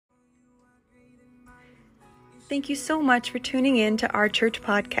Thank you so much for tuning in to our church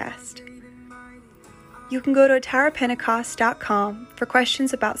podcast. You can go to atarapentecost.com for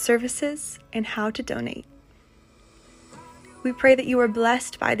questions about services and how to donate. We pray that you are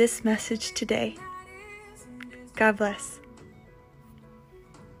blessed by this message today. God bless.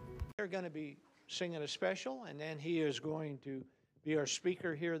 They're going to be singing a special, and then he is going to be our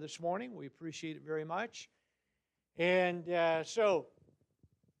speaker here this morning. We appreciate it very much. And so,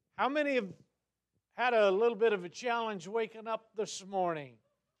 how many have had a little bit of a challenge waking up this morning?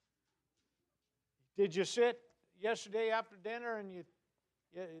 Did you sit yesterday after dinner and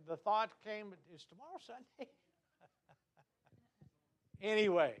the thought came, is tomorrow Sunday?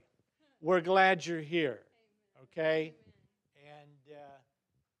 Anyway, we're glad you're here, okay? And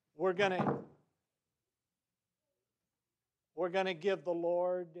we're gonna give the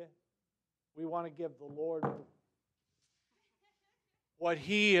Lord, we want to give the Lord what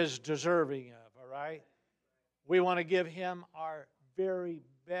He is deserving of, all right? We want to give Him our very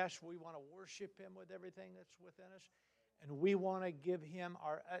best. We want to worship Him with everything that's within us. And we want to give Him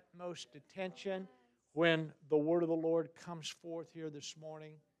our utmost attention when the word of the Lord comes forth here this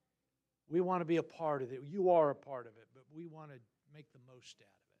morning. We want to be a part of it. You are a part of it, but we want to make the most out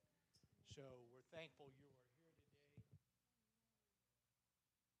of it. So we're thankful you are here today.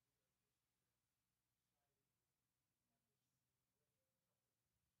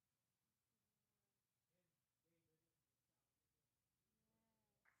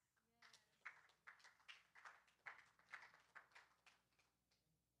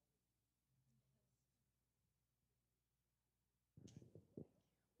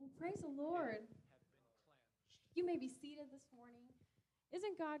 Well, praise the Lord. You may be seated this morning.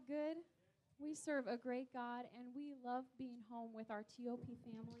 Isn't God good? We serve a great God, and we love being home with our TOP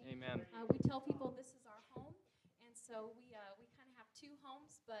family. Amen. We tell people this is our home, and so we kind of have two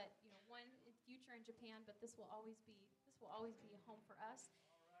homes, but one in future in Japan, but this will always be a home for us.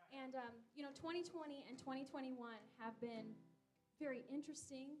 And 2020 and 2021 have been very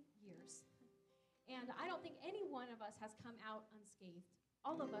interesting years, and I don't think any one of us has come out unscathed.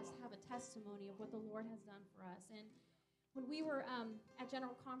 All of us have a testimony of what the Lord has done for us. And when we were at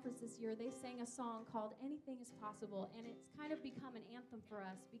General Conference this year, they sang a song called Anything is Possible, and it's kind of become an anthem for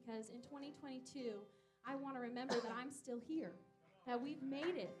us because in 2022, I want to remember that I'm still here, that we've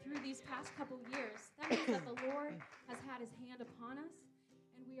made it through these past couple of years. That means that the Lord has had His hand upon us,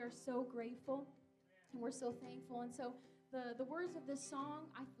 and we are so grateful, and we're so thankful. And so the words of this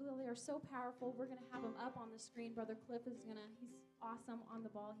song, I feel they are so powerful. We're going to have them up on the screen. Brother Cliff he's awesome on the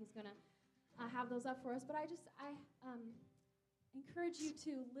ball. He's going to have those up for us. But I encourage you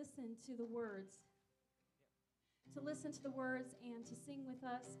to listen to the words, and to sing with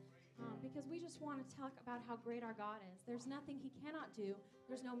us, because we just want to talk about how great our God is. There's nothing He cannot do.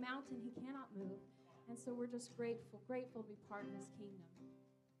 There's no mountain He cannot move. And so we're just grateful to be part of His kingdom.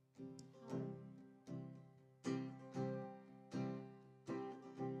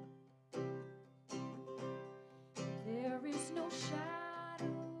 There is no shadow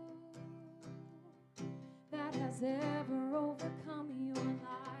that has ever overcome your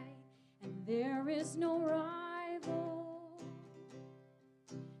light, and there is no rival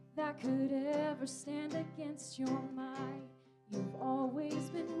that could ever stand against your might. You've always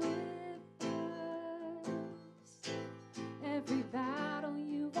been with us. Every battle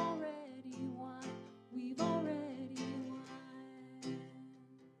you've already won, we've already won.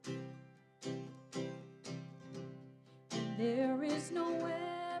 And there is no weapon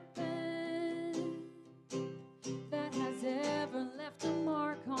that has ever left a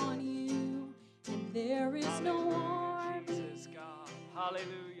mark on you, and there is no army, Jesus, God.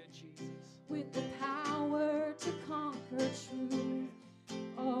 Hallelujah, Jesus. with the power to conquer truth.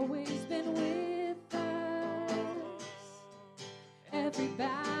 Always been with us. Every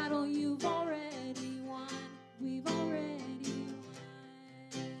battle you've already won, we've already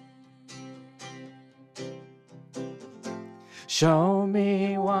won. Show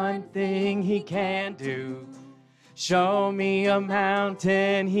me one thing He can't do. Show me a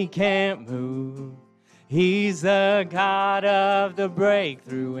mountain He can't move. He's the God of the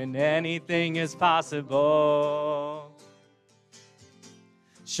breakthrough, and anything is possible.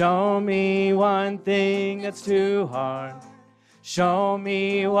 Show me one thing that's too hard. Show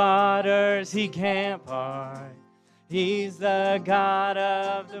me waters He can't part. He's the God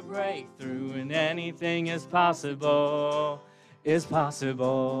of the breakthrough, and anything is possible, is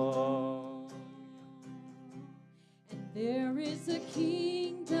possible. And there is a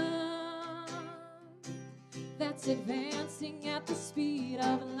kingdom that's advancing at the speed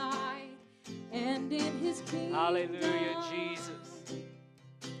of light, and in His kingdom, Hallelujah, Jesus.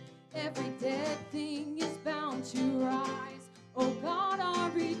 every dead thing is bound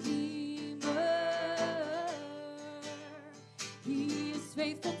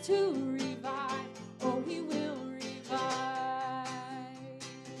to revive. Oh, He will revive.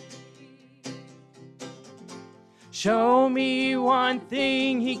 Show me one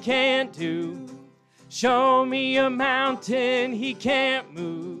thing He can't do. Show me a mountain He can't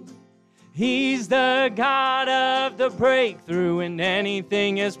move. He's the God of the breakthrough, and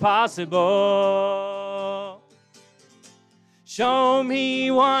anything is possible. Show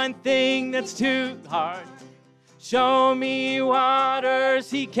me one thing that's too hard. Show me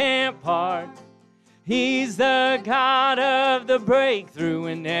waters He can't part. He's the God of the breakthrough,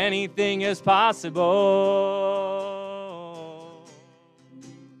 and anything is possible.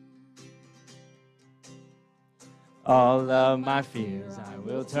 All of my fears I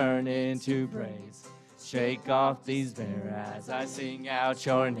will turn into praise. Shake off these fears as I sing out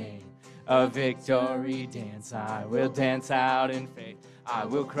your name. A victory dance I will dance out in faith. I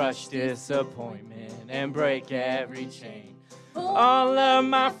will crush disappointment and break every chain. All of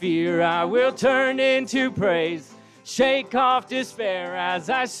my fear I will turn into praise. Shake off despair as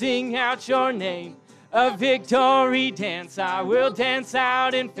I sing out your name. A victory dance I will dance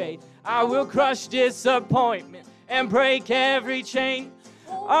out in faith. I will crush disappointment and break every chain.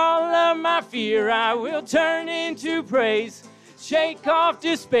 All of my fear I will turn into praise. Shake off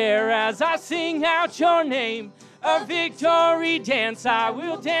despair as I sing out your name. A victory dance I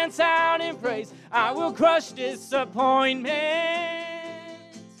will dance out in praise. I will crush disappointment.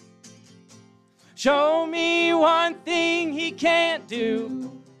 Show me one thing He can't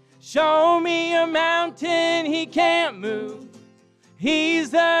do. Show me a mountain He can't move. He's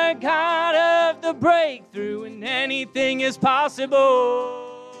the God of the breakthrough, and anything is possible.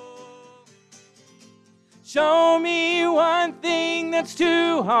 Show me one thing that's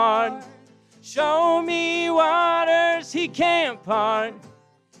too hard. Show me waters He can't part.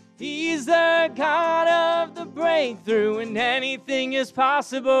 He's the God of the breakthrough, and anything is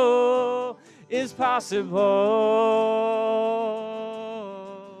possible, is possible.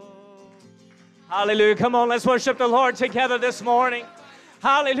 Hallelujah. Come on, let's worship the Lord together this morning.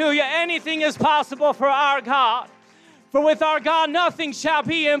 Hallelujah. Anything is possible for our God. For with our God, nothing shall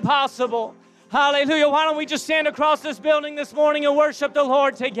be impossible. Hallelujah. Why don't we just stand across this building this morning and worship the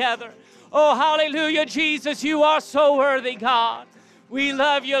Lord together? Oh, hallelujah, Jesus, you are so worthy, God. We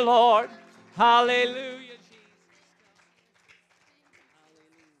love you, Lord. Hallelujah.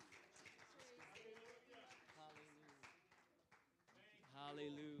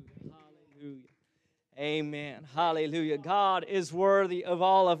 Hallelujah. Amen. Hallelujah. God is worthy of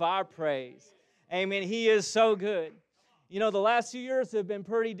all of our praise. Amen. He is so good. You know, the last few years have been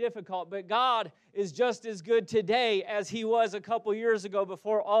pretty difficult, but God is just as good today as He was a couple years ago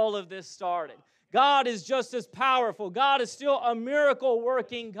before all of this started. God is just as powerful. God is still a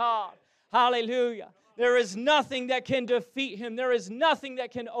miracle-working God. Hallelujah. There is nothing that can defeat Him. There is nothing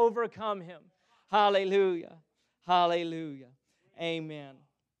that can overcome Him. Hallelujah. Hallelujah. Amen.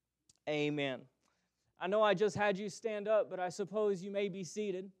 Amen. I know I just had you stand up, but I suppose you may be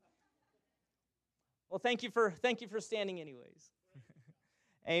seated. Well, thank you for standing anyways.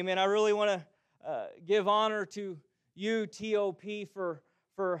 Amen. I really want to give honor to you, TOP, for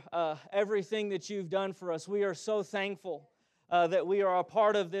everything that you've done for us. We are so thankful that we are a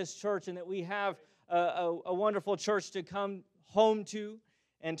part of this church and that we have a wonderful church to come home to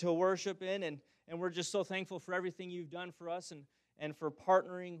and to worship in. And we're just so thankful for everything you've done for us and for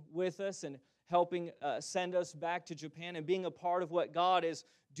partnering with us and helping send us back to Japan and being a part of what God is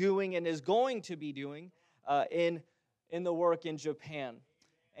doing and is going to be doing in the work in Japan.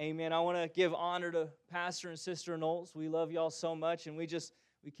 Amen. I want to give honor to Pastor and Sister Knowles. We love y'all so much, and we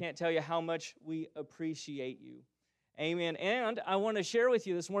can't tell you how much we appreciate you. Amen. And I want to share with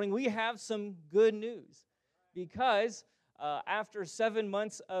you this morning, we have some good news because after 7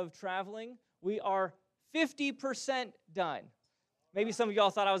 months of traveling, we are 50% done. Maybe some of y'all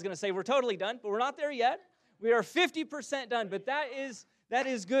thought I was going to say we're totally done, but we're not there yet. We are 50% done, but that is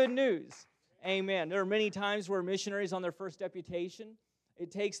good news. Amen. There are many times where missionaries on their first deputation, it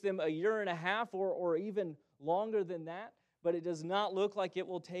takes them a year and a half or even longer than that, but it does not look like it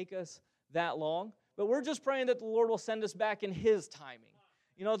will take us that long. But we're just praying that the Lord will send us back in His timing.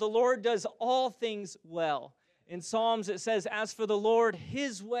 You know, the Lord does all things well. In Psalms it says, as for the Lord,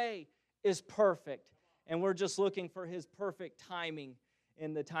 His way is perfect. And we're just looking for His perfect timing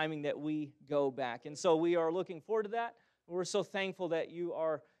in the timing that we go back. And so we are looking forward to that. We're so thankful that you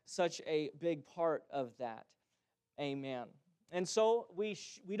are such a big part of that. Amen. And so we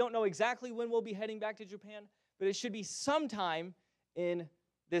don't know exactly when we'll be heading back to Japan, but it should be sometime in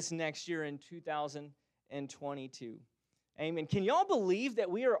this next year in 2022. Amen. Can y'all believe that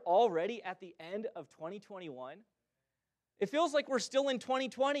we are already at the end of 2021? It feels like we're still in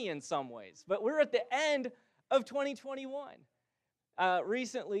 2020 in some ways, but we're at the end of 2021.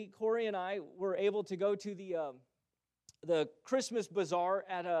 Recently, Corey and I were able to go to the Christmas bazaar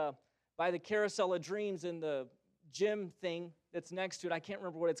by the Carousel of Dreams in the gym thing that's next to it. I can't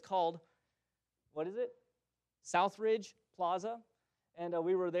remember what it's called. What is it? Southridge Plaza. And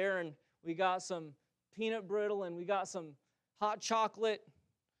we were there, and we got some peanut brittle, and we got some hot chocolate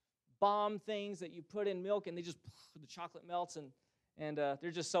bomb things that you put in milk, and the chocolate melts, and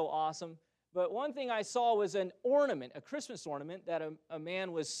they're just so awesome. But one thing I saw was an ornament, a Christmas ornament that a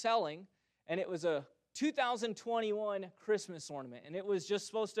man was selling, and it was a 2021 Christmas ornament, and it was just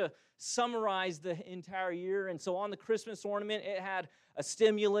supposed to summarize the entire year. And so on the Christmas ornament, it had a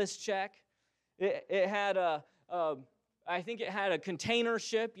stimulus check. It had I think it had a container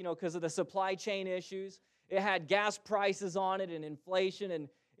ship, because of the supply chain issues. It had gas prices on it and inflation, and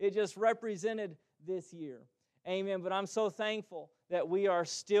it just represented this year. Amen. But I'm so thankful that we are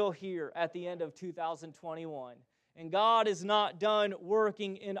still here at the end of 2021. And God is not done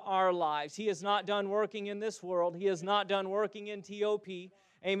working in our lives. He is not done working in this world. He is not done working in TOP.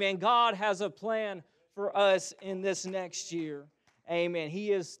 Amen. God has a plan for us in this next year. Amen.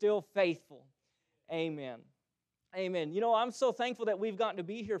 He is still faithful. Amen. Amen. I'm so thankful that we've gotten to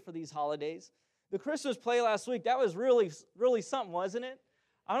be here for these holidays. The Christmas play last week, that was really, really something, wasn't it?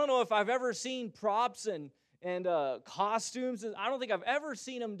 I don't know if I've ever seen props and costumes. I don't think I've ever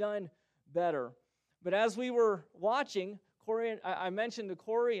seen them done better. But as we were watching, Corey, I mentioned to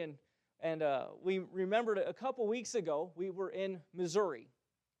Corey, and we remembered a couple weeks ago, we were in Missouri.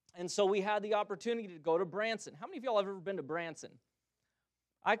 And so we had the opportunity to go to Branson. How many of y'all have ever been to Branson?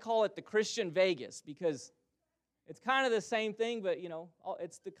 I call it the Christian Vegas because it's kind of the same thing, but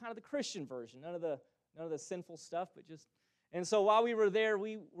it's the kind of the Christian version. None of the sinful stuff, but just. And so while we were there,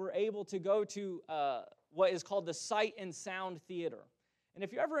 we were able to go to what is called the Sight and Sound Theater. And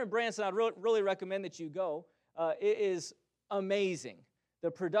if you're ever in Branson, I'd really recommend that you go. It is amazing.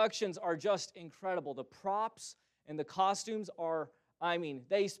 The productions are just incredible. The props and the costumes are,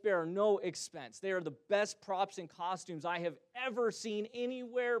 they spare no expense. They are the best props and costumes I have ever seen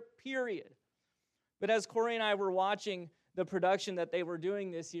anywhere, period. But as Corey and I were watching the production that they were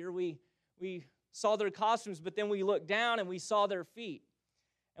doing this year, we saw their costumes, but then we looked down and we saw their feet.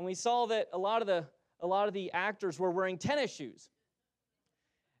 And we saw that a lot of the actors were wearing tennis shoes.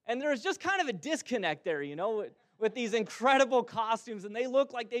 And there's just kind of a disconnect there, with these incredible costumes, and they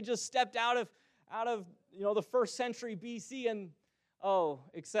look like they just stepped out of the first century BC, and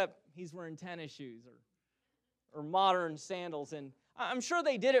except he's wearing tennis shoes or modern sandals. And I'm sure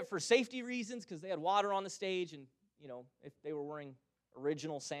they did it for safety reasons because they had water on the stage, and if they were wearing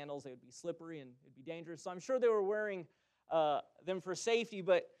original sandals, they would be slippery and it'd be dangerous. So I'm sure they were wearing them for safety,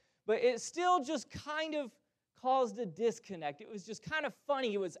 but it still just kind of caused a disconnect. It was just kind of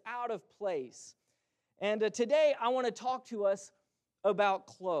funny. It was out of place. And today I want to talk to us about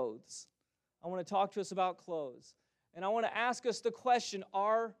clothes. I want to talk to us about clothes. And I want to ask us the question,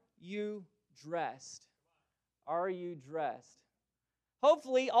 are you dressed? Are you dressed?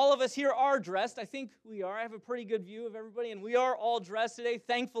 Hopefully, all of us here are dressed. I think we are. I have a pretty good view of everybody, and we are all dressed today,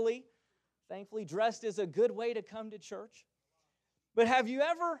 thankfully. Thankfully, dressed is a good way to come to church. But have you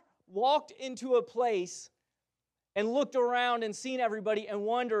ever walked into a place and looked around and seen everybody and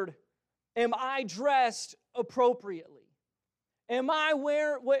wondered, am I dressed appropriately?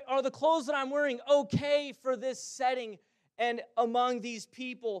 Are the clothes that I'm wearing okay for this setting and among these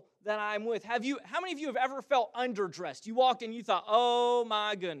people that I'm with? How many of you have ever felt underdressed? You walked in, you thought, oh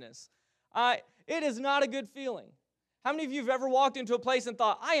my goodness. It is not a good feeling. How many of you have ever walked into a place and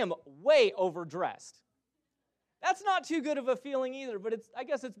thought, I am way overdressed? That's not too good of a feeling either, but I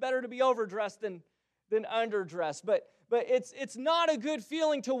guess it's better to be overdressed than underdressed. But it's not a good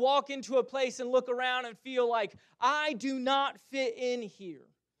feeling to walk into a place and look around and feel like, I do not fit in here.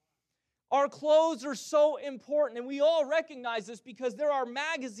 Our clothes are so important, and we all recognize this because there are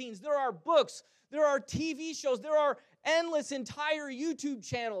magazines, there are books, there are TV shows, there are endless entire YouTube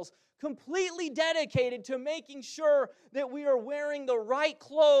channels completely dedicated to making sure that we are wearing the right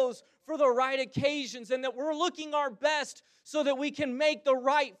clothes for the right occasions and that we're looking our best so that we can make the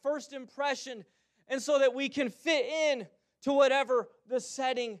right first impression and so that we can fit in to whatever the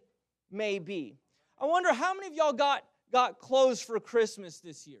setting may be. I wonder how many of y'all got clothes for Christmas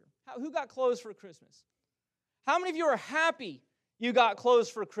this year? Who got clothes for Christmas? How many of you are happy you got clothes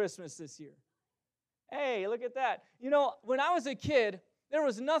for Christmas this year? Hey, look at that. When I was a kid, there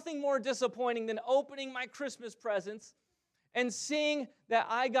was nothing more disappointing than opening my Christmas presents and seeing that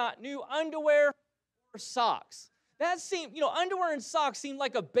I got new underwear or socks. That seemed, underwear and socks seemed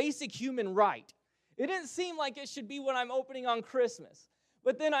like a basic human right. It didn't seem like it should be what I'm opening on Christmas.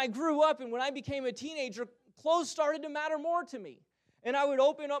 But then I grew up, and when I became a teenager, clothes started to matter more to me. And I would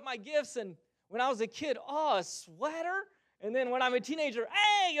open up my gifts, and when I was a kid, oh, a sweater? And then when I'm a teenager,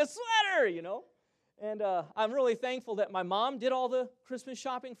 hey, a sweater, you know? And I'm really thankful that my mom did all the Christmas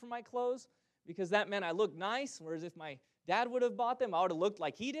shopping for my clothes, because that meant I looked nice, whereas if my dad would have bought them, I would have looked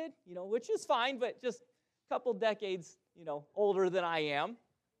like he did, you know, which is fine, but just a couple decades, you know, older than I am.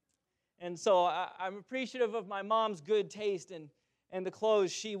 And so I'm appreciative of my mom's good taste and the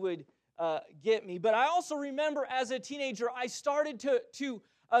clothes she would get me. But I also remember as a teenager, I started to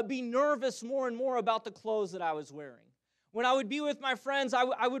be nervous more and more about the clothes that I was wearing. When I would be with my friends,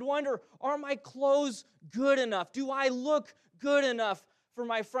 I would wonder, are my clothes good enough? Do I look good enough for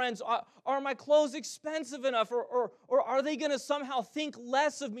my friends? Are my clothes expensive enough? Or are they going to somehow think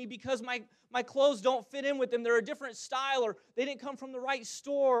less of me because my clothes don't fit in with them? They're a different style, or they didn't come from the right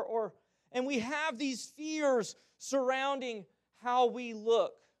store. And we have these fears surrounding how we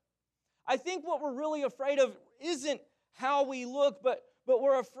look. I think what we're really afraid of isn't how we look, but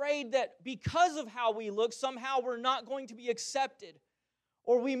we're afraid that because of how we look, somehow we're not going to be accepted,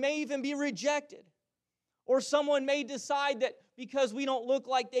 or we may even be rejected, or someone may decide that because we don't look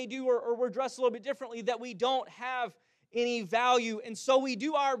like they do, or we're dressed a little bit differently, that we don't have any value. And so we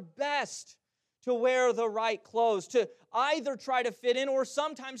do our best to wear the right clothes, to either try to fit in or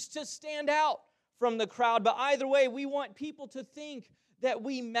sometimes to stand out from the crowd. But either way, we want people to think that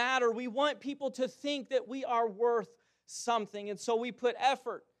we matter. We want people to think that we are worth something. And so we put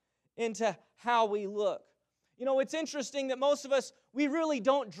effort into how we look. You know, it's interesting that most of us, we really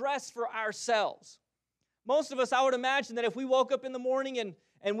don't dress for ourselves. Most of us, I would imagine that if we woke up in the morning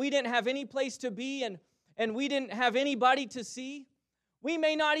and we didn't have any place to be and we didn't have anybody to see, we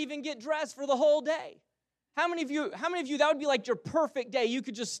may not even get dressed for the whole day. How many of you, that would be like your perfect day? You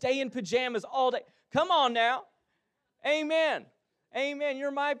could just stay in pajamas all day. Come on now. Amen. Amen.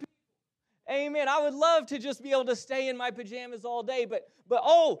 You're my people. Amen. I would love to just be able to stay in my pajamas all day, but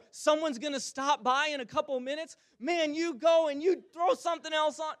oh, someone's going to stop by in a couple of minutes. Man, you go and you throw something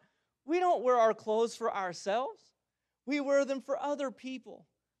else on. We don't wear our clothes for ourselves. We wear them for other people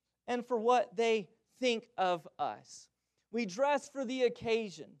and for what they think of us. We dress for the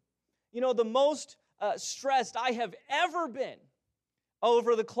occasion. You know, the most stressed I have ever been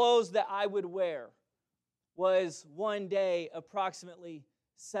over the clothes that I would wear was one day approximately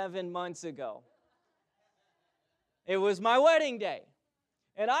 7 months ago. It was my wedding day.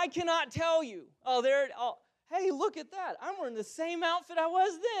 And I cannot tell you, hey, look at that. I'm wearing the same outfit I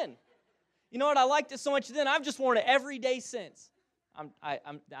was then. You know what? I liked it so much then. I've just worn it every day since. I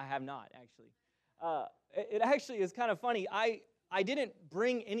have not, actually. It actually is kind of funny. I didn't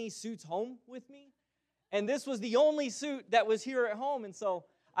bring any suits home with me, and this was the only suit that was here at home, and so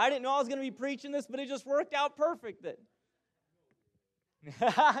I didn't know I was going to be preaching this, but it just worked out perfect.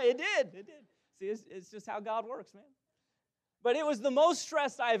 It did. See, it's just how God works, man. But it was the most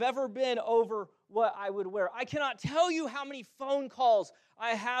stressed I've ever been over what I would wear. I cannot tell you how many phone calls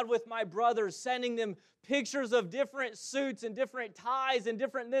I had with my brothers, sending them pictures of different suits and different ties and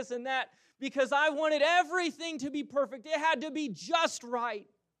different this and that, because I wanted everything to be perfect. It had to be just right.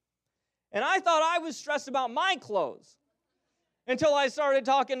 And I thought I was stressed about my clothes until I started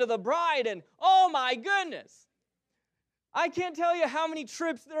talking to the bride, and oh my goodness. I can't tell you how many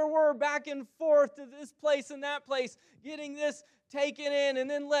trips there were back and forth to this place and that place, getting this taken in and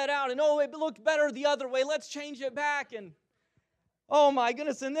then let out. And oh, it looked better the other way. Let's change it back. And oh my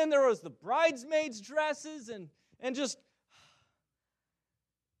goodness. And then there was the bridesmaids' dresses and just,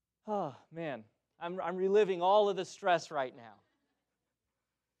 oh man, I'm reliving all of the stress right now.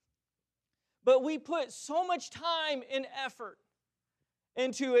 But we put so much time and effort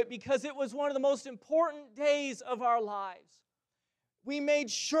into it because it was one of the most important days of our lives. We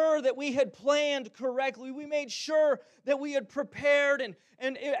made sure that we had planned correctly. We made sure that we had prepared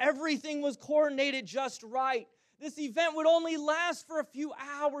and everything was coordinated just right. This event would only last for a few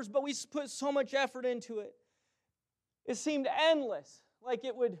hours, but we put so much effort into it. It seemed endless, like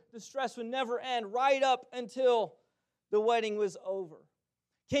the stress would never end, right up until the wedding was over.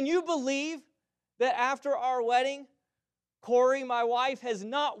 Can you believe that after our wedding, Corey, my wife, has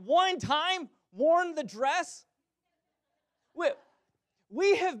not one time worn the dress?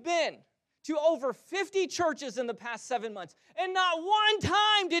 We have been to over 50 churches in the past 7 months, and not one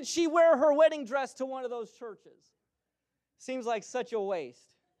time did she wear her wedding dress to one of those churches. Seems like such a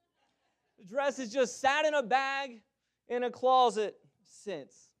waste. The dress has just sat in a bag in a closet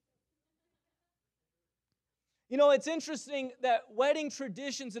since. You know, it's interesting that wedding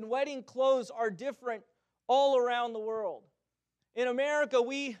traditions and wedding clothes are different all around the world. In America,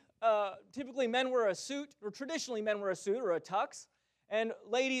 we typically men wear a suit, or traditionally men wear a suit or a tux, and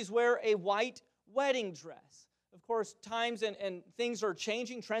ladies wear a white wedding dress. Of course, times and things are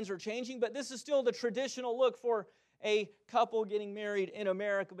changing, trends are changing, but this is still the traditional look for a couple getting married in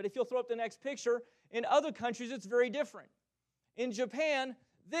America. But if you'll throw up the next picture, in other countries it's very different. In Japan,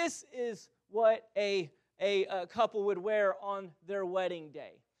 this is what a couple would wear on their wedding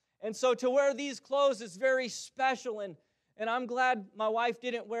day. And so to wear these clothes is very special, and I'm glad my wife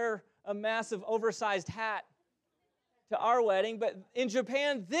didn't wear a massive oversized hat to our wedding. But in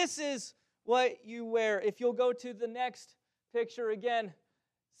Japan, this is what you wear. If you'll go to the next picture again,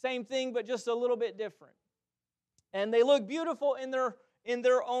 same thing, but just a little bit different. And they look beautiful in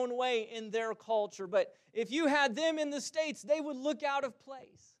their own way, in their culture. But if you had them in the States, they would look out of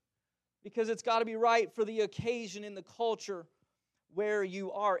place, because it's got to be right for the occasion in the culture where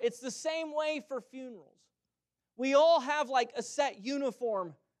you are. It's the same way for funerals. We all have like a set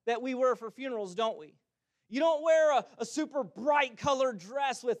uniform that we wear for funerals, don't we? You don't wear a super bright colored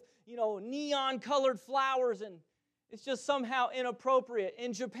dress with, neon colored flowers, and it's just somehow inappropriate.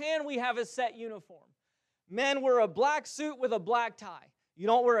 In Japan, we have a set uniform. Men wear a black suit with a black tie. You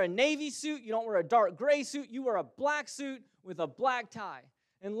don't wear a navy suit. You don't wear a dark gray suit. You wear a black suit with a black tie.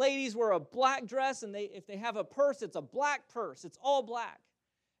 And ladies wear a black dress, and if they have a purse, it's a black purse. It's all black.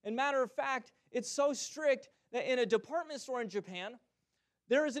 And matter of fact, it's so strict that in a department store in Japan,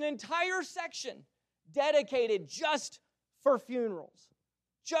 there is an entire section dedicated just for funerals,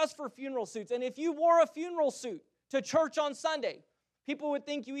 just for funeral suits. And if you wore a funeral suit to church on Sunday, people would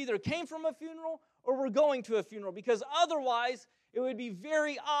think you either came from a funeral or were going to a funeral, because otherwise it would be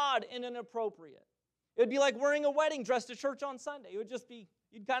very odd and inappropriate. It would be like wearing a wedding dress to church on Sunday. It would just be,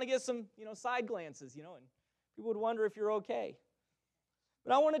 you'd kind of get some, side glances, and people would wonder if you're okay.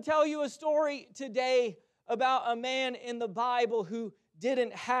 But I want to tell you a story today about a man in the Bible who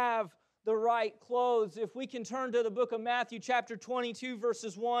didn't have the right clothes. If we can turn to the book of Matthew chapter 22,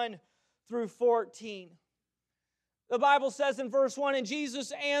 verses 1 through 14. The Bible says in verse 1, "And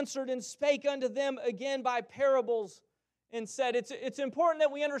Jesus answered and spake unto them again by parables, and said," it's important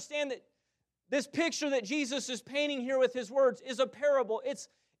that we understand that this picture that Jesus is painting here with his words is a parable. It's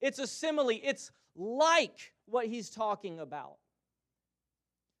a simile. It's like what he's talking about.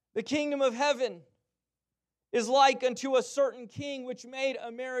 "The kingdom of heaven is like unto a certain king which made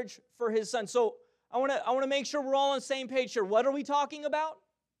a marriage for his son." So I want to make sure we're all on the same page here. What are we talking about?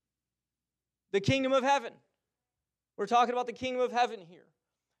 The kingdom of heaven. We're talking about the kingdom of heaven here.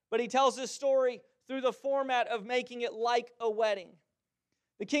 But he tells this story through the format of making it like a wedding.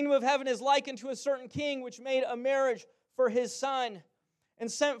 "The kingdom of heaven is like unto a certain king which made a marriage for his son,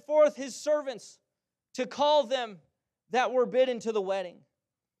 and sent forth his servants to call them that were bidden to the wedding.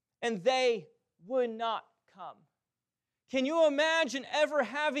 And they would not come." Can you imagine ever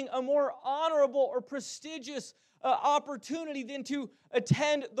having a more honorable or prestigious opportunity than to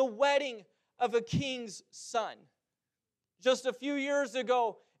attend the wedding of a king's son? Just a few years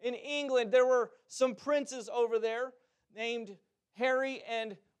ago in England, there were some princes over there named Harry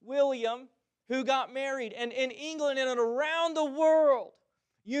and William who got married. And in England and around the world,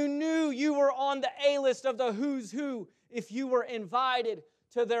 you knew you were on the A-list of the who's who if you were invited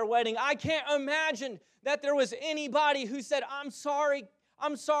to their wedding. I can't imagine that there was anybody who said, I'm sorry,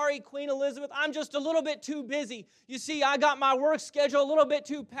 Queen Elizabeth, I'm just a little bit too busy. You see, I got my work schedule a little bit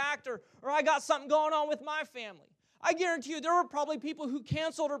too packed, or I got something going on with my family." I guarantee you there were probably people who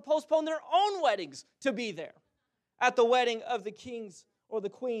canceled or postponed their own weddings to be there at the wedding of the king's or the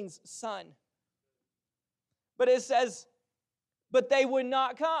queen's son. But it says, "But they would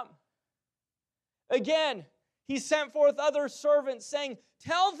not come." Again, he sent forth other servants, saying,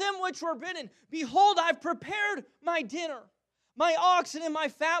 "Tell them which were bidden, Behold, I've prepared my dinner. My oxen and my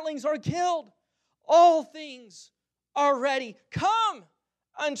fatlings are killed. All things are ready. Come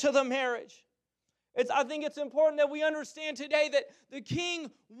unto the marriage." I think it's important that we understand today that the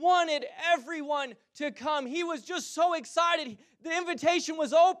king wanted everyone to come. He was just so excited. The invitation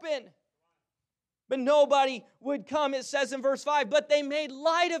was open. But nobody would come. It says in verse 5, "But they made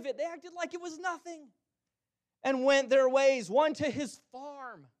light of it." They acted like it was nothing. "And went their ways, one to his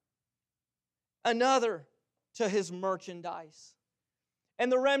farm, another to his merchandise.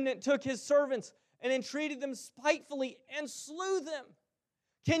 And the remnant took his servants and entreated them spitefully and slew them."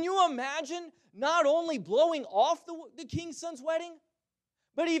 Can you imagine not only blowing off the king's son's wedding,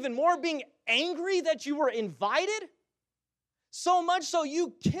 but even more being angry that you were invited? So much so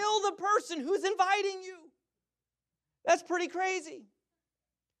you kill the person who's inviting you. That's pretty crazy.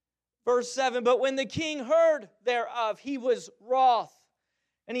 Verse 7, "But when the king heard thereof, he was wroth,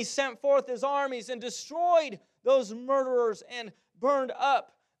 and he sent forth his armies and destroyed those murderers and burned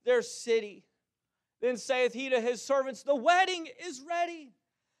up their city. Then saith he to his servants, the wedding is ready,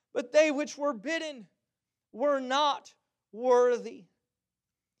 but they which were bidden were not worthy.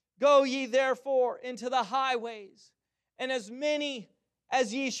 Go ye therefore into the highways, and as many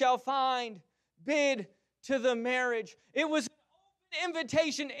as ye shall find, bid to the marriage. It was an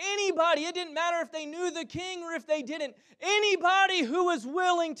invitation. Anybody, it didn't matter if they knew the king or if they didn't. Anybody who was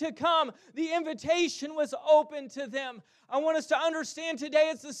willing to come, the invitation was open to them. I want us to understand today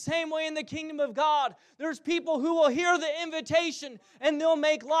it's the same way in the kingdom of God. There's people who will hear the invitation and they'll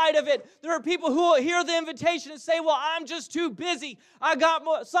make light of it. There are people who will hear the invitation and say, well, I'm just too busy. I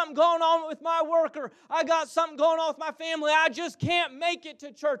got something going on with my work, or I got something going on with my family. I just can't make it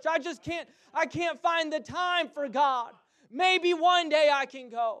to church. I can't find the time for God. Maybe one day I can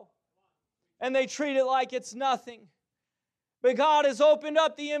go. And they treat it like it's nothing. But God has opened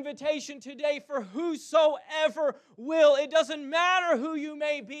up the invitation today for whosoever will. It doesn't matter who you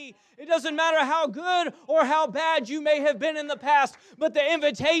may be. It doesn't matter how good or how bad you may have been in the past. But the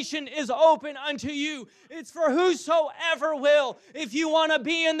invitation is open unto you. It's for whosoever will. If you want to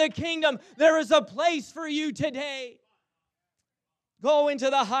be in the kingdom, there is a place for you today. Go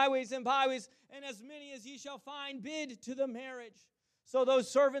into the highways and byways, and as many as ye shall find, bid to the marriage. So those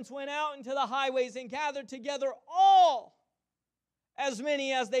servants went out into the highways and gathered together all, as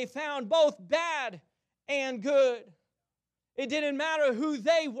many as they found, both bad and good. It didn't matter who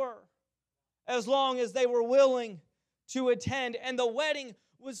they were, as long as they were willing to attend. And the wedding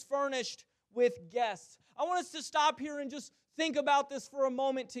was furnished with guests. I want us to stop here and just think about this for a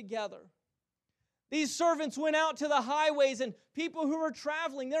moment together. These servants went out to the highways, and people who were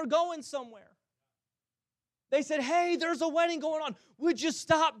traveling, they're going somewhere. They said, hey, there's a wedding going on. Would you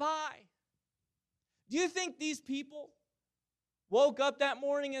stop by? Do you think these people woke up that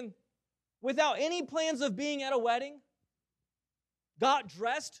morning and without any plans of being at a wedding, got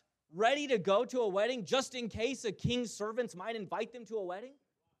dressed, ready to go to a wedding just in case a king's servants might invite them to a wedding?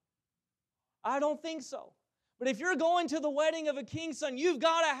 I don't think so. But if you're going to the wedding of a king's son, you've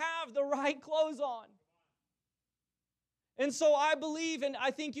got to have the right clothes on. And so I believe, and I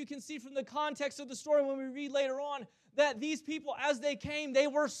think you can see from the context of the story when we read later on, that these people, as they came, they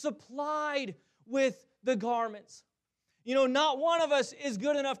were supplied with the garments. You know, not one of us is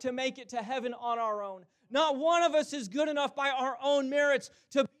good enough to make it to heaven on our own. Not one of us is good enough by our own merits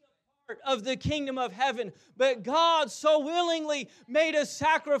to be a part of the kingdom of heaven. But God so willingly made a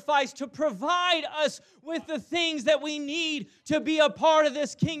sacrifice to provide us with the things that we need to be a part of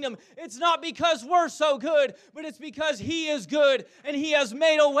this kingdom. It's not because we're so good, but it's because He is good, and He has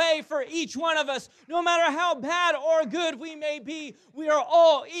made a way for each one of us. No matter how bad or good we may be, we are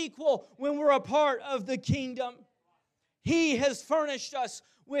all equal when we're a part of the kingdom. He has furnished us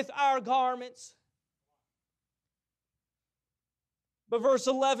with our garments. But verse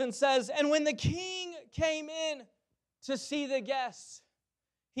 11 says, and when the king came in to see the guests,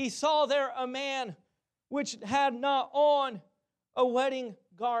 he saw there a man which had not on a wedding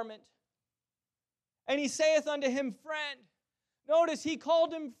garment. And he saith unto him, friend. Notice he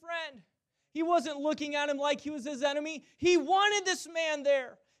called him friend. He wasn't looking at him like he was his enemy. He wanted this man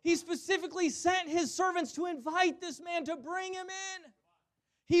there. He specifically sent his servants to invite this man to bring him in.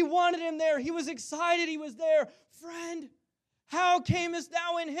 He wanted him there. He was excited he was there. Friend, how camest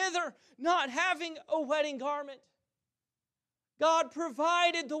thou in hither, not having a wedding garment? God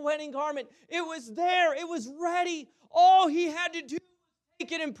provided the wedding garment. It was there. It was ready. All he had to do was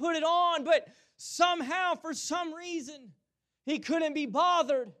take it and put it on. But somehow, for some reason, he couldn't be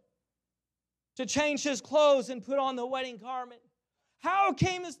bothered to change his clothes and put on the wedding garment. How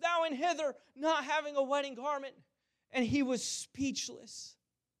camest thou in hither, not having a wedding garment? And he was speechless.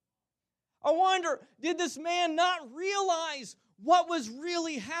 I wonder, did this man not realize what was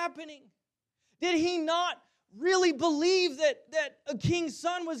really happening? Did he not really believe that a king's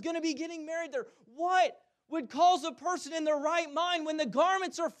son was going to be getting married there? What would cause a person in their right mind, when the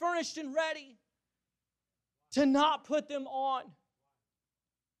garments are furnished and ready, to not put them on?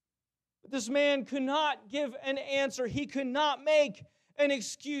 But this man could not give an answer. He could not make an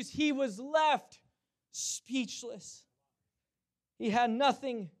excuse. He was left speechless. He had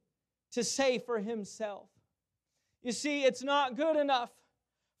nothing to say for himself. You see, it's not good enough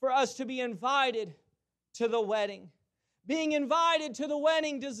for us to be invited to the wedding. Being invited to the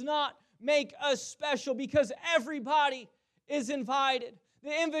wedding does not make us special, because everybody is invited.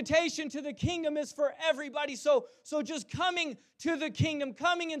 The invitation to the kingdom is for everybody. So just coming to the kingdom,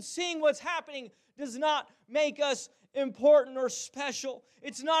 coming and seeing what's happening, does not make us important or special.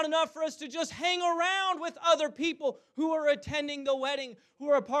 It's not enough for us to just hang around with other people who are attending the wedding, who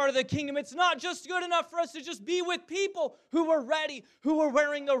are a part of the kingdom. It's not just good enough for us to just be with people who are ready, who are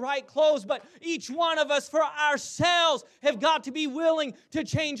wearing the right clothes, but each one of us for ourselves have got to be willing to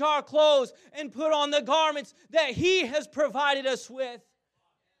change our clothes and put on the garments that He has provided us with.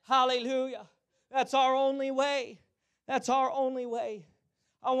 Hallelujah. That's our only way. That's our only way.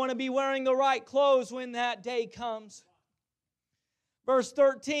 I want to be wearing the right clothes when that day comes. Verse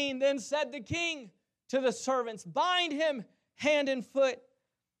 13, then said the king to the servants, bind him hand and foot,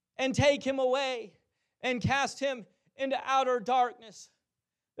 and take him away, and cast him into outer darkness.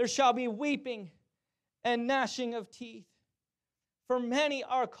 There shall be weeping and gnashing of teeth. For many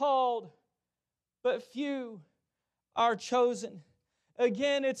are called, but few are chosen.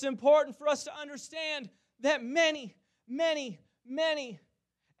 Again, it's important for us to understand that many,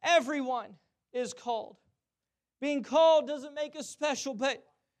 everyone is called. Being called doesn't make us special, but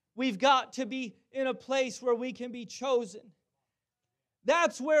we've got to be in a place where we can be chosen.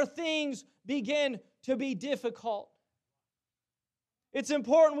 That's where things begin to be difficult. It's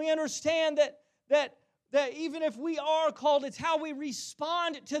important we understand that even if we are called, it's how we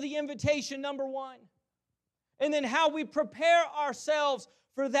respond to the invitation, number one. And then how we prepare ourselves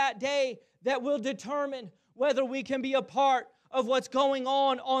for that day that will determine whether we can be a part of what's going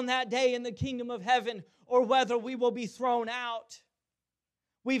on that day in the kingdom of heaven, or whether we will be thrown out.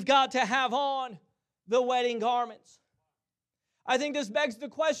 We've got to have on the wedding garments. I think this begs the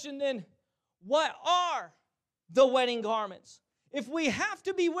question then, what are the wedding garments? If we have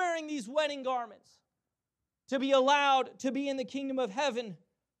to be wearing these wedding garments to be allowed to be in the kingdom of heaven,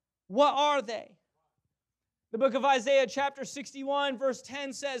 what are they? The book of Isaiah chapter 61 verse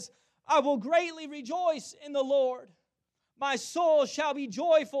 10 says, I will greatly rejoice in the Lord. My soul shall be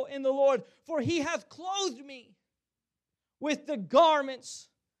joyful in the Lord, for He hath clothed me with the garments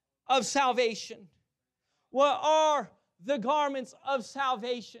of salvation. What are the garments of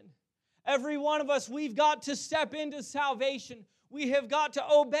salvation? Every one of us, we've got to step into salvation. We have got to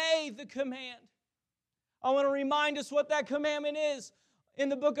obey the command. I want to remind us what that commandment is. In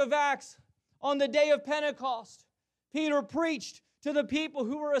the book of Acts, on the day of Pentecost, Peter preached to the people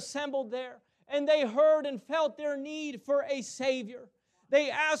who were assembled there, and they heard and felt their need for a Savior.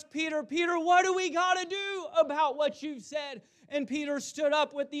 They asked Peter, what do we got to do about what you've said? And Peter stood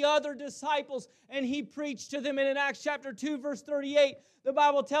up with the other disciples, and he preached to them. And in Acts chapter 2, verse 38, the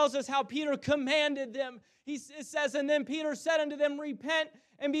Bible tells us how Peter commanded them. It says, and then Peter said unto them, repent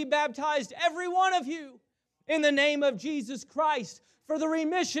and be baptized, every one of you, in the name of Jesus Christ, for the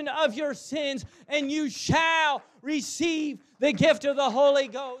remission of your sins, and you shall receive the gift of the Holy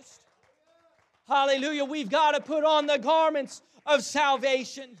Ghost. Hallelujah. We've got to put on the garments of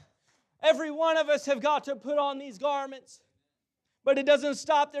salvation. Every one of us have got to put on these garments. But it doesn't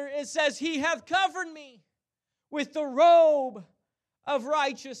stop there. It says, He hath covered me with the robe of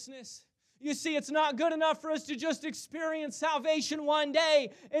righteousness. You see, it's not good enough for us to just experience salvation one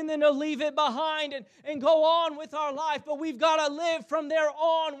day and then to leave it behind and go on with our life. But we've got to live from there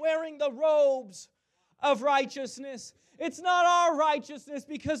on wearing the robes of righteousness. It's not our righteousness,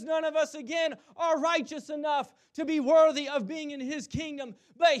 because none of us, again, are righteous enough to be worthy of being in His kingdom.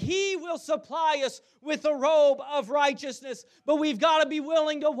 But He will supply us with the robe of righteousness. But we've got to be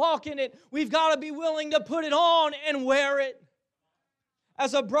willing to walk in it. We've got to be willing to put it on and wear it.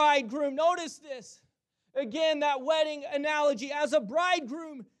 As a bridegroom, notice this. Again, that wedding analogy. As a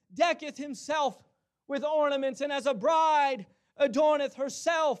bridegroom decketh himself with ornaments, and as a bride adorneth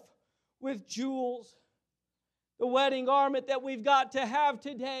herself with jewels. The wedding garment that we've got to have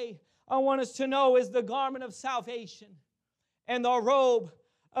today, I want us to know, is the garment of salvation and the robe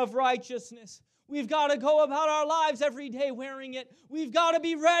of righteousness. We've got to go about our lives every day wearing it. We've got to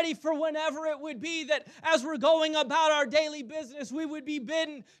be ready for whenever it would be that as we're going about our daily business, we would be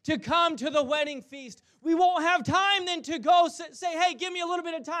bidden to come to the wedding feast. We won't have time then to go say, hey, give me a little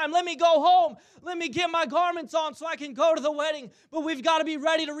bit of time. Let me go home. Let me get my garments on so I can go to the wedding. But we've got to be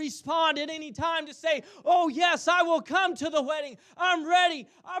ready to respond at any time to say, oh, yes, I will come to the wedding. I'm ready.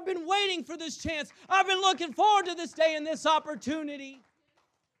 I've been waiting for this chance. I've been looking forward to this day and this opportunity.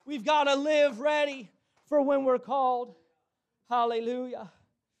 We've got to live ready for when we're called. Hallelujah.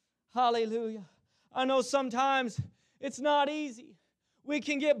 Hallelujah. I know sometimes it's not easy. We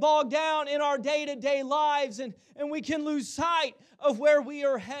can get bogged down in our day-to-day lives, and we can lose sight of where we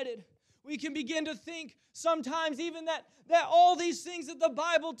are headed. We can begin to think sometimes even that all these things that the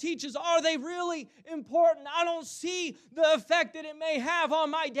Bible teaches, are they really important? I don't see the effect that it may have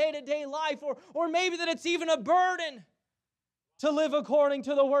on my day-to-day life, or maybe that it's even a burden to live according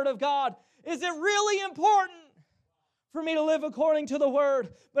to the Word of God. Is it really important? for me to live according to the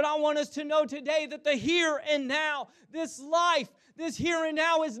Word. But I want us to know today that the here and now, this life, this here and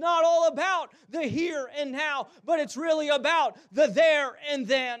now is not all about the here and now, but it's really about the there and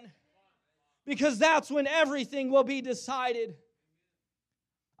then. Because that's when everything will be decided.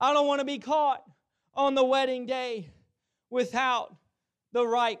 I don't want to be caught on the wedding day without the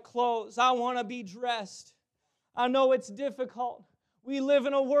right clothes. I want to be dressed. I know it's difficult. We live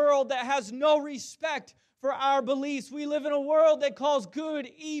in a world that has no respect for our beliefs. We live in a world that calls good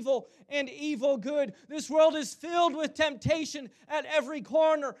evil and evil good. This world is filled with temptation at every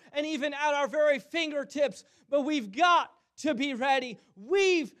corner and even at our very fingertips. But we've got to be ready.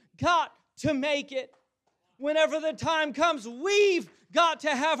 We've got to make it. Whenever the time comes, we've got to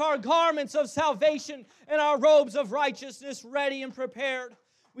have our garments of salvation and our robes of righteousness ready and prepared.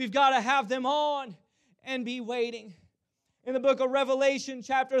 We've got to have them on and be waiting. In the book of Revelation,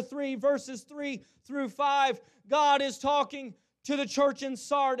 chapter 3, verses 3 through 5, God is talking to the church in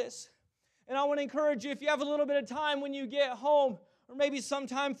Sardis. And I want to encourage you, if you have a little bit of time when you get home, or maybe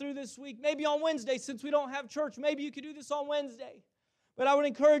sometime through this week, maybe on Wednesday, since we don't have church, maybe you could do this on Wednesday. But I would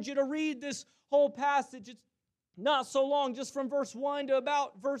encourage you to read this whole passage. It's not so long, just from verse 1 to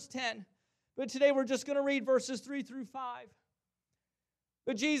about verse 10. But today we're just going to read verses 3 through 5.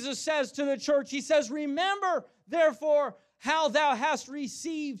 But Jesus says to the church, He says, "Remember, therefore, how thou hast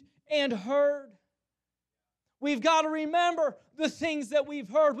received and heard." We've got to remember the things that we've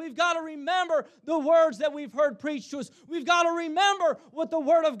heard. We've got to remember the words that we've heard preached to us. We've got to remember what the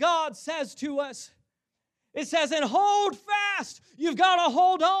Word of God says to us. It says, "And hold fast." You've got to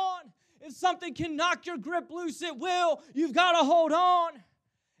hold on. If something can knock your grip loose, it will. You've got to hold on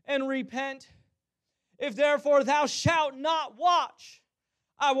and repent. "If therefore thou shalt not watch,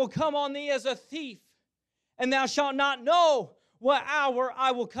 I will come on thee as a thief, and thou shalt not know what hour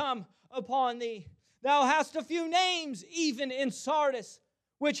I will come upon thee. Thou hast a few names, even in Sardis,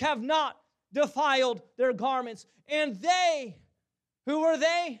 which have not defiled their garments." And they, who are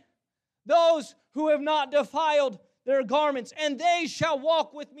they? Those who have not defiled their garments. "And they shall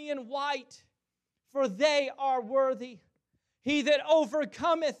walk with me in white, for they are worthy. He that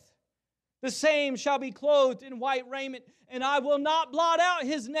overcometh, the same shall be clothed in white raiment. And I will not blot out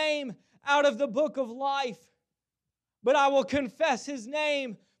his name out of the book of life, but I will confess his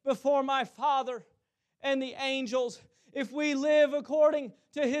name before my Father and the angels." If we live according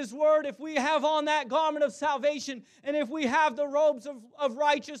to His Word, if we have on that garment of salvation, and if we have the robes of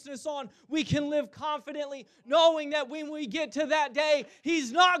righteousness on, we can live confidently, knowing that when we get to that day,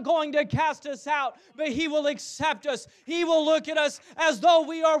 He's not going to cast us out, but He will accept us. He will look at us as though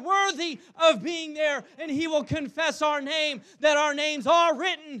we are worthy of being there, and He will confess our name, that our names are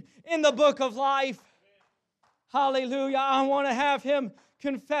written in the book of life. Hallelujah. I want to have Him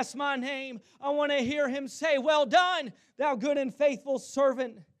confess my name. I want to hear Him say, "Well done, thou good and faithful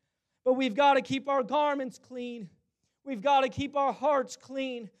servant." But we've got to keep our garments clean. We've got to keep our hearts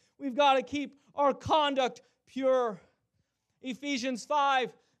clean. We've got to keep our conduct pure. Ephesians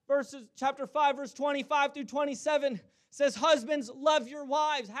 5, chapter 5, verse 25 through 27 says, "Husbands, love your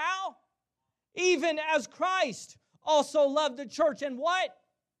wives." How? "Even as Christ also loved the church." And what?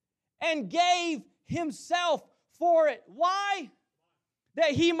 "And gave Himself for it." Why?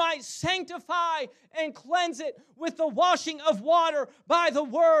 "That He might sanctify and cleanse it with the washing of water by the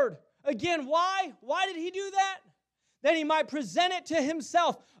word." Again, why? Why did He do that? "That He might present it to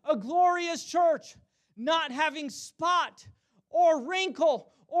Himself, a glorious church, not having spot or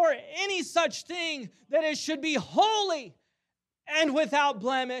wrinkle or any such thing, that it should be holy and without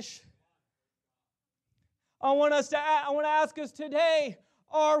blemish." I want to ask us today,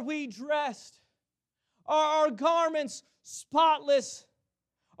 are we dressed? Are our garments spotless?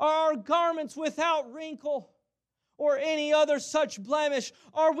 Are our garments without wrinkle or any other such blemish?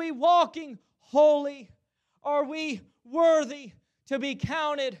 Are we walking holy? Are we worthy to be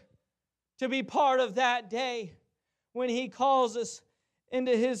counted, to be part of that day when He calls us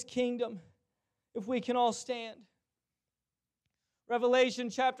into His kingdom? If we can all stand. Revelation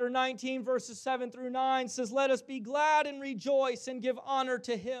chapter 19, verses 7 through 9 says, "Let us be glad and rejoice and give honor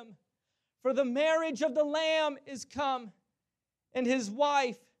to Him. For the marriage of the Lamb is come, and His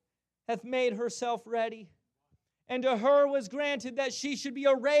wife hath made herself ready. And to her was granted that she should be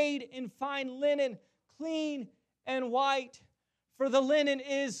arrayed in fine linen, clean and white. For the linen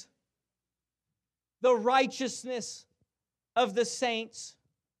is the righteousness of the saints.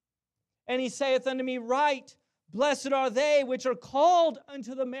 And He saith unto me, Right, blessed are they which are called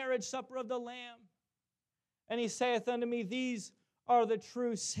unto the marriage supper of the Lamb. And He saith unto me, These are the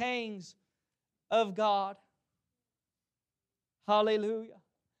true sayings of God." Hallelujah.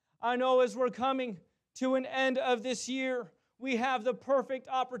 I know as we're coming to an end of this year, we have the perfect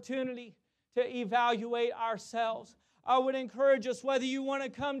opportunity to evaluate ourselves. I would encourage us, whether you want to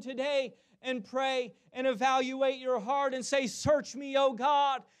come today and pray and evaluate your heart and say, search me, O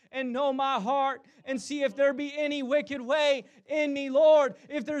God, and know my heart, and see if there be any wicked way in me, Lord.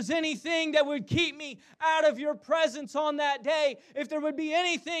 If there's anything that would keep me out of your presence on that day, if there would be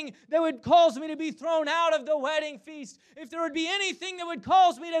anything that would cause me to be thrown out of the wedding feast, if there would be anything that would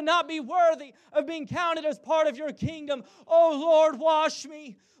cause me to not be worthy of being counted as part of your kingdom, oh Lord, wash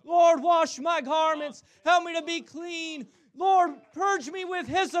me. Lord, wash my garments. Help me to be clean. Lord, purge me with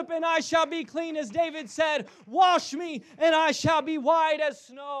hyssop, and I shall be clean, as David said. Wash me, and I shall be white as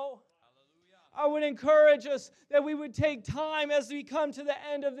snow. I would encourage us that we would take time as we come to the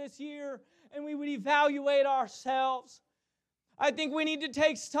end of this year, and we would evaluate ourselves. I think we need to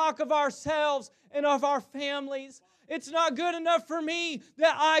take stock of ourselves and of our families. It's not good enough for me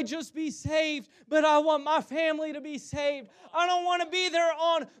that I just be saved, but I want my family to be saved. I don't want to be there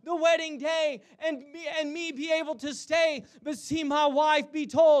on the wedding day and me be able to stay, but see my wife be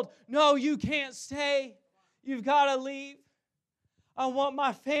told, no, you can't stay. You've got to leave. I want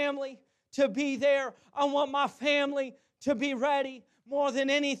my family to be there. I want my family to be ready. More than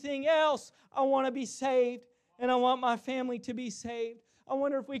anything else, I want to be saved, and I want my family to be saved. I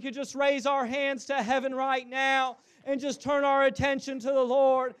wonder if we could just raise our hands to heaven right now and just turn our attention to the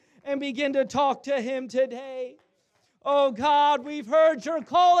Lord and begin to talk to Him today. Oh God, we've heard your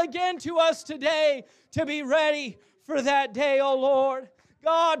call again to us today to be ready for that day, oh Lord.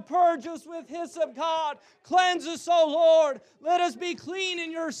 God, purge us with hyssop, God. Cleanse us, O Lord. Let us be clean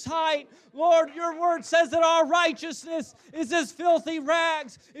in your sight. Lord, your word says that our righteousness is as filthy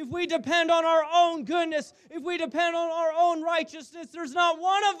rags. If we depend on our own goodness, if we depend on our own righteousness, there's not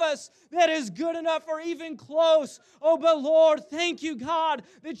one of us that is good enough or even close. Oh, but Lord, thank you, God,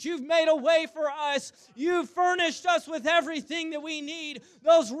 that you've made a way for us. You've furnished us with everything that we need.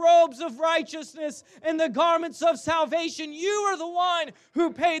 Those robes of righteousness and the garments of salvation. You are the one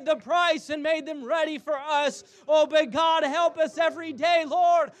who paid the price and made them ready for us. Oh, but God, help us every day,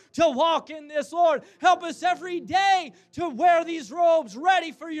 Lord, to walk in this, Lord. Help us every day to wear these robes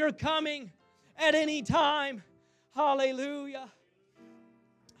ready for your coming at any time. Hallelujah.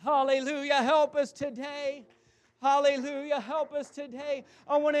 Hallelujah. Help us today. Hallelujah. Help us today.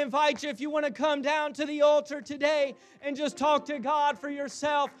 I want to invite you, if you want to come down to the altar today and just talk to God for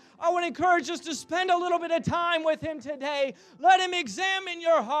yourself, I want to encourage us to spend a little bit of time with Him today. Let Him examine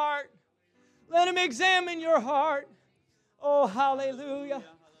your heart. Let Him examine your heart. Oh, hallelujah.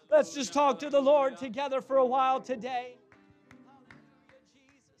 Let's just talk to the Lord together for a while today.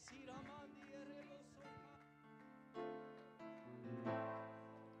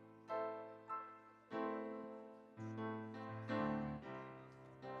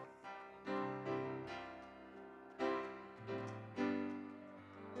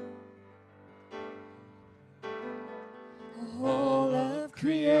 All of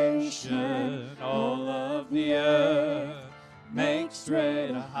creation, all of the earth, make straight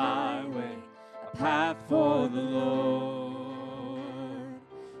a highway, a path for the Lord.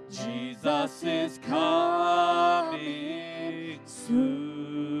 Jesus is coming soon.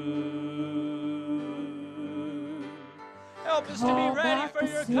 Help us to be ready for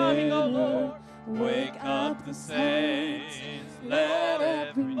your coming, O Lord. Wake up the saints, let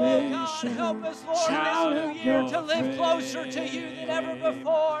every Oh God, nation help us, Lord, shout this out new year your to live closer to you than ever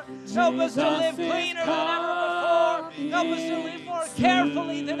before. Help us to live cleaner than ever before. Help us to live more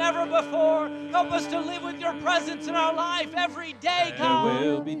carefully than ever before. Help us to live with your presence in our life every day, God.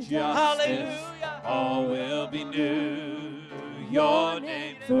 There will be justice, Hallelujah. all will be new. Your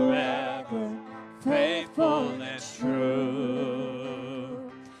name forever, faithful and true.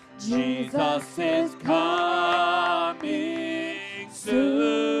 Jesus is coming soon.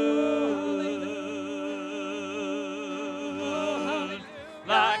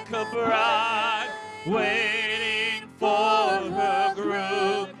 Like a bride waiting for her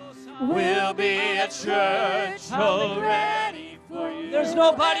groom, we'll be at church already for you. There's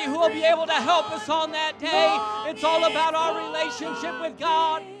nobody who will be able to help us on that day. It's all about our relationship with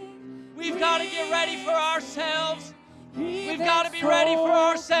God. We've got to get ready for ourselves. We've got to be ready for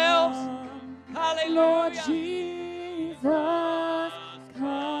ourselves. Lord Hallelujah. Jesus,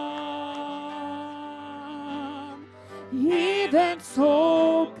 come. Even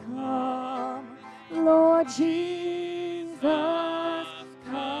so, come. Lord Jesus,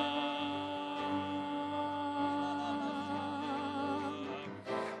 come.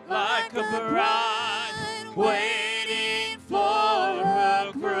 Like a bride waiting for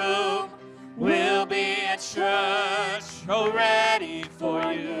her groom, we'll be at church, ready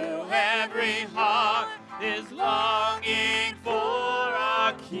for you. Every heart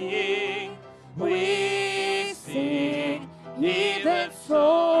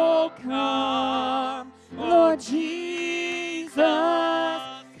come. Lord Jesus,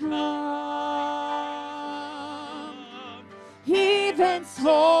 come. Heaven's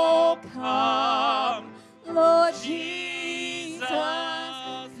hope, come. Lord Jesus,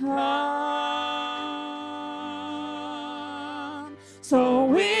 come. So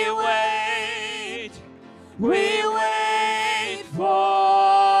we wait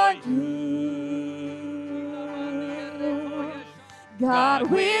for you. God,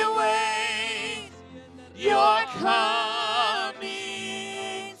 we wait, you're coming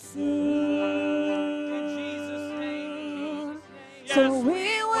soon. In Jesus' name. So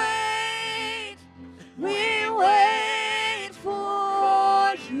we wait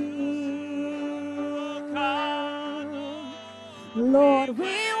for you. Lord, we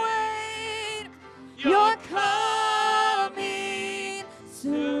wait, you're coming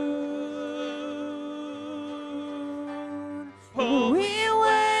soon. Oh,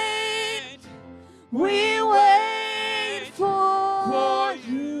 We wait for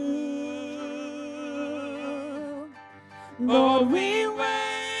you. Lord, we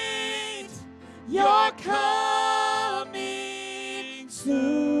wait, you're coming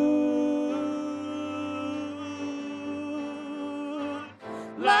soon.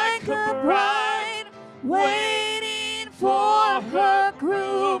 Like a bride waiting for her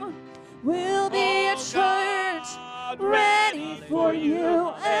groom, we'll be a church ready for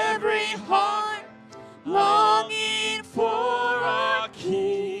you. Every heart longing for our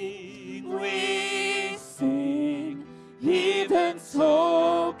King, we sing, heaven's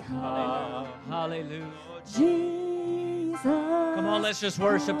hope come. Hallelujah. Jesus. Come on, let's just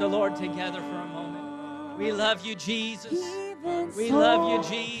worship the Lord together for a moment. We love you, Jesus. We love you,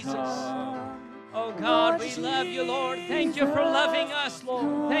 Jesus. Oh God, we love you, Lord. Thank you for loving us,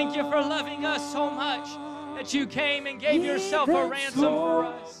 Lord. Thank you for loving us so much that you came and gave yourself a ransom for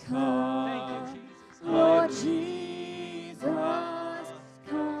us. Thank you, Jesus. Lord Jesus,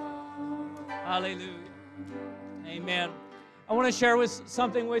 come. Hallelujah. Amen. I want to share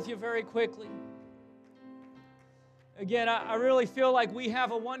something with you very quickly. Again, I really feel like we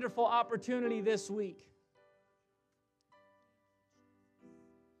have a wonderful opportunity this week.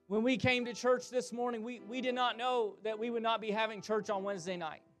 When we came to church this morning, we did not know that we would not be having church on Wednesday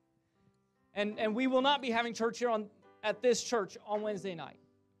night. And we will not be having church here at this church on Wednesday night.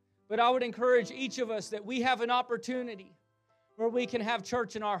 But I would encourage each of us that we have an opportunity where we can have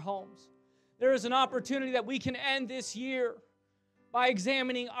church in our homes. There is an opportunity that we can end this year by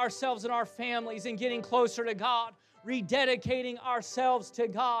examining ourselves and our families and getting closer to God, rededicating ourselves to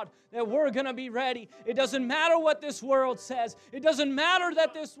God, that we're going to be ready. It doesn't matter what this world says. It doesn't matter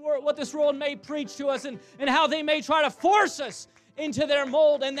that what this world may preach to us and how they may try to force us into their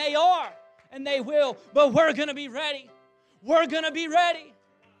mold, and they are, and they will, but we're going to be ready. We're going to be ready.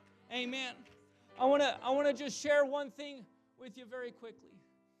 Amen. I want to just share one thing with you very quickly.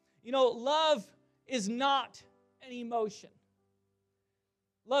 You know, love is not an emotion.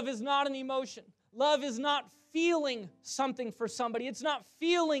 Love is not an emotion. Love is not feeling something for somebody. It's not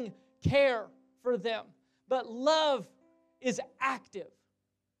feeling care for them. But love is active.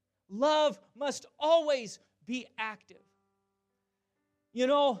 Love must always be active. You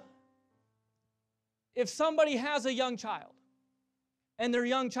know, if somebody has a young child and their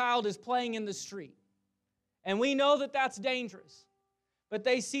young child is playing in the street, and we know that that's dangerous, but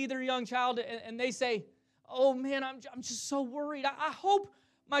they see their young child and they say, oh man, I'm just so worried. I hope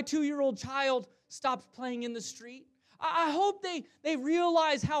my 2-year-old child stops playing in the street. I hope they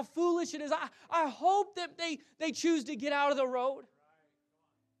realize how foolish it is. I hope that they choose to get out of the road.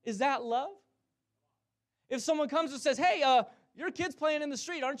 Is that love? If someone comes and says, hey, your kid's playing in the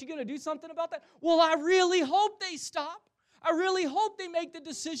street, aren't you going to do something about that? Well, I really hope they stop. I really hope they make the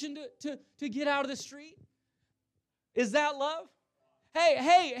decision to get out of the street. Is that love?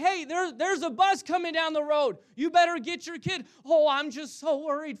 Hey, there's a bus coming down the road. You better get your kid. Oh, I'm just so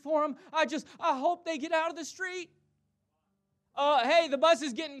worried for him. I hope they get out of the street. Hey, the bus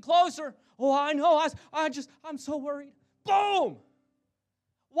is getting closer. Oh, I know. I'm so worried. Boom!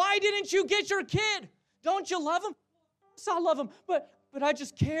 Why didn't you get your kid? Don't you love him? Yes, I love him, but I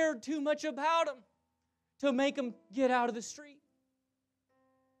just cared too much about him to make him get out of the street.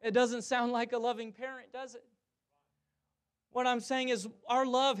 It doesn't sound like a loving parent, does it? What I'm saying is our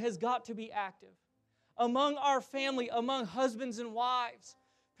love has got to be active. Among our family, among husbands and wives,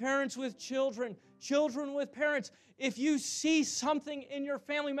 parents with children, children with parents, if you see something in your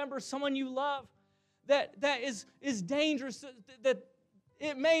family member, someone you love, that is dangerous, that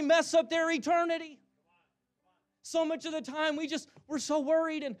it may mess up their eternity. So much of the time we're so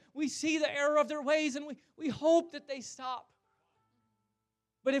worried and we see the error of their ways and we hope that they stop.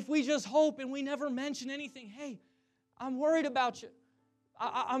 But if we just hope and we never mention anything, hey, I'm worried about you.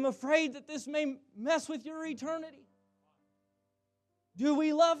 I'm afraid that this may mess with your eternity. Do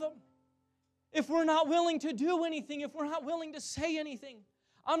we love them? If we're not willing to do anything, if we're not willing to say anything,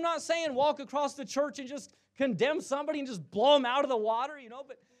 I'm not saying walk across the church and just condemn somebody and just blow them out of the water,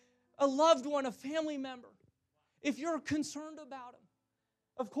 but a loved one, a family member, if you're concerned about them,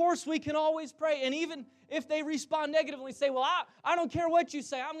 of course we can always pray. And even if they respond negatively, say, well, I don't care what you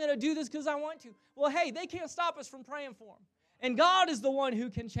say, I'm going to do this because I want to. Well, hey, they can't stop us from praying for them. And God is the one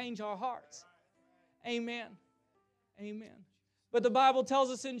who can change our hearts. Amen. Amen. But the Bible tells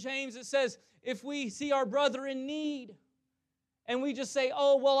us in James, it says, if we see our brother in need, and we just say,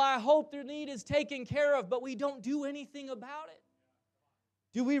 oh, well, I hope their need is taken care of, but we don't do anything about it.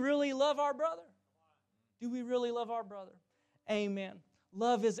 Do we really love our brother? Do we really love our brother? Amen.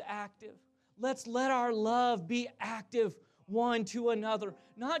 Love is active. Let's let our love be active one to another.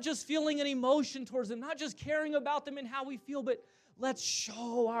 Not just feeling an emotion towards them, not just caring about them and how we feel, but let's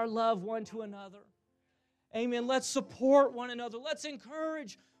show our love one to another. Amen. Let's support one another. Let's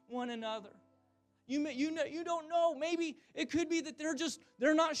encourage one another. You don't know. Maybe it could be that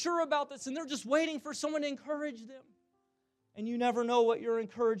they're not sure about this and they're just waiting for someone to encourage them. And you never know what your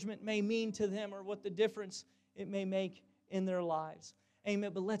encouragement may mean to them or what the difference it may make in their lives.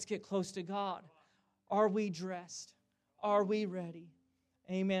 Amen. But let's get close to God. Are we dressed? Are we ready?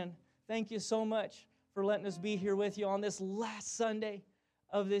 Amen. Thank you so much for letting us be here with you on this last Sunday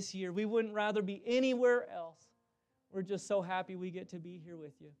of this year. We wouldn't rather be anywhere else. We're just so happy we get to be here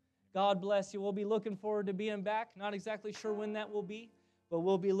with you. God bless you. We'll be looking forward to being back. Not exactly sure when that will be, but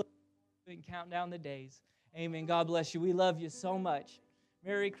we'll be looking and count down the days. Amen. God bless you. We love you so much.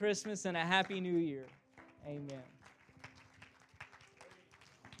 Merry Christmas and a Happy New Year. Amen.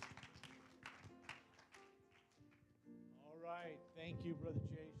 All right. Thank you, Brother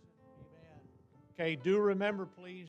Jason. Amen. Okay, do remember, please,